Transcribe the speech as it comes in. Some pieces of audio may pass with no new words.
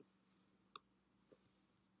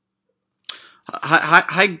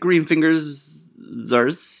Hi, Green Fingers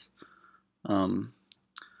Zars.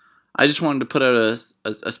 I just wanted to put out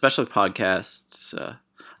a special podcast.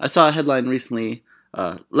 I saw a headline recently.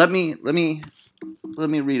 Let me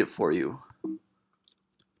read it for you.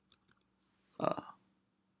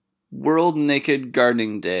 World Naked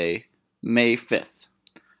Gardening Day, May 5th.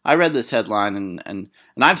 I read this headline and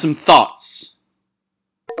I have some thoughts.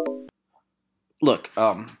 Look,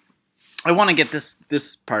 I want to get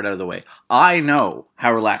this part out of the way. I know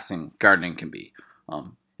how relaxing gardening can be.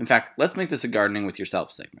 In fact, let's make this a gardening with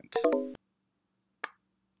yourself segment.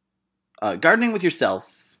 Gardening with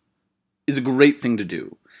yourself is a great thing to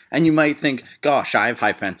do. And you might think, gosh, I have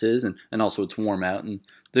high fences and also it's warm out and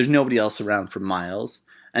there's nobody else around for miles.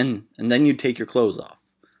 And then you take your clothes off.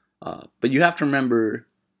 But you have to remember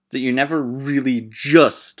that you're never really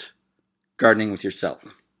just gardening with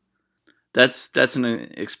yourself. That's an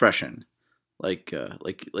expression. Like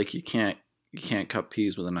you can't cut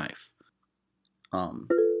peas with a knife.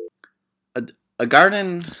 A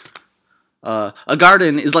garden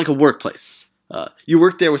is like a workplace. You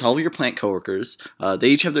work there with all of your plant coworkers. They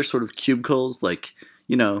each have their sort of cubicles, like,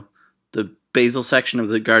 the basil section of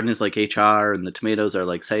the garden is like HR, and the tomatoes are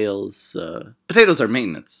like sales. Potatoes are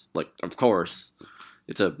maintenance, like, of course.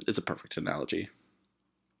 It's a perfect analogy.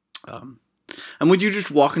 And would you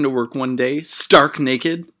just walk into work one day, stark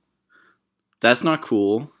naked? That's not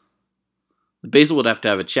cool. The basil would have to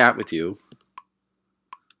have a chat with you.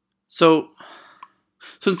 So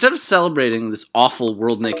instead of celebrating this awful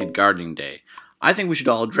World Naked Gardening Day, I think we should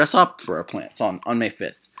all dress up for our plants on May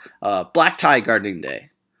 5th. Black tie gardening day.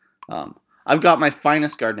 I've got my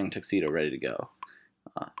finest gardening tuxedo ready to go.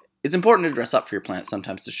 It's important to dress up for your plants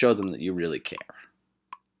sometimes to show them that you really care.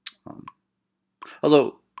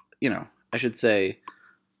 Although, I should say,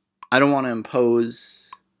 I don't want to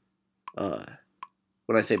impose, when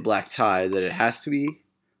I say black tie, that it has to be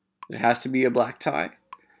a black tie.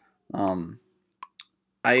 I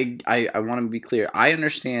want to be clear. I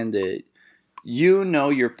understand that you know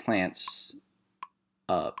your plants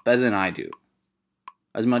better than I do.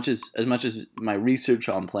 As much as my research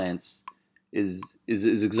on plants is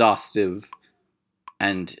exhaustive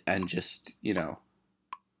and just,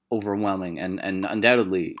 overwhelming and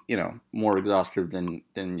undoubtedly, more exhaustive than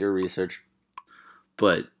your research.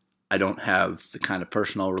 But I don't have the kind of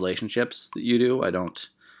personal relationships that you do. I don't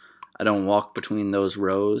walk between those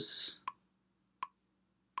rows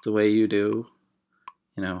the way you do.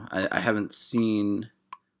 I haven't seen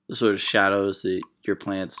the sort of shadows that your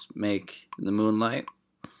plants make in the moonlight.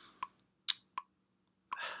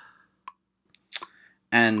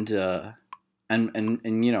 And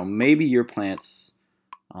maybe your plants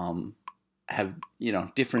have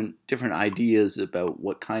different ideas about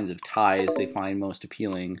what kinds of ties they find most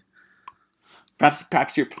appealing.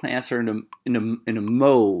 Perhaps your plants are in a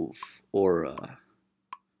mauve, or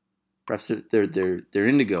perhaps they're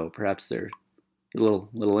indigo. Perhaps they're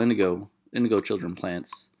little indigo children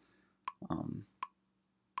plants.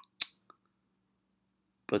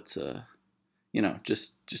 But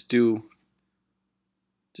just do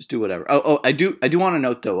whatever. I do want to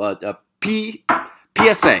note though.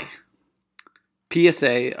 PSA.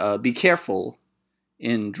 Be careful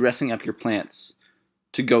in dressing up your plants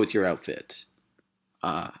to go with your outfit.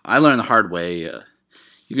 I learned the hard way.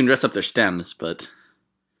 You can dress up their stems, but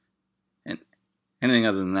anything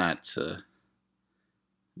other than that,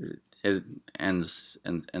 it ends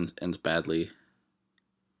badly.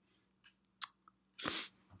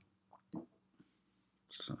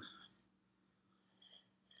 So.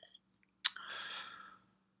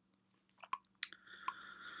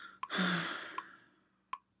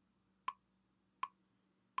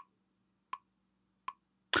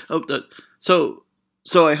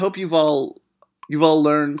 So I hope you've all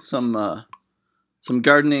learned some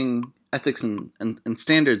gardening ethics and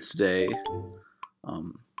standards today,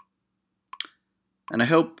 and I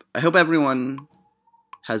hope everyone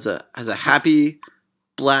has a happy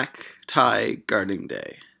black tie gardening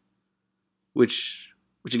day, which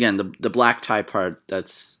again, the black tie part,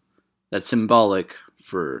 that's symbolic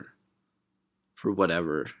for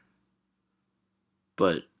whatever,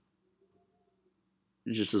 but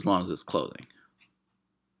just as long as it's clothing.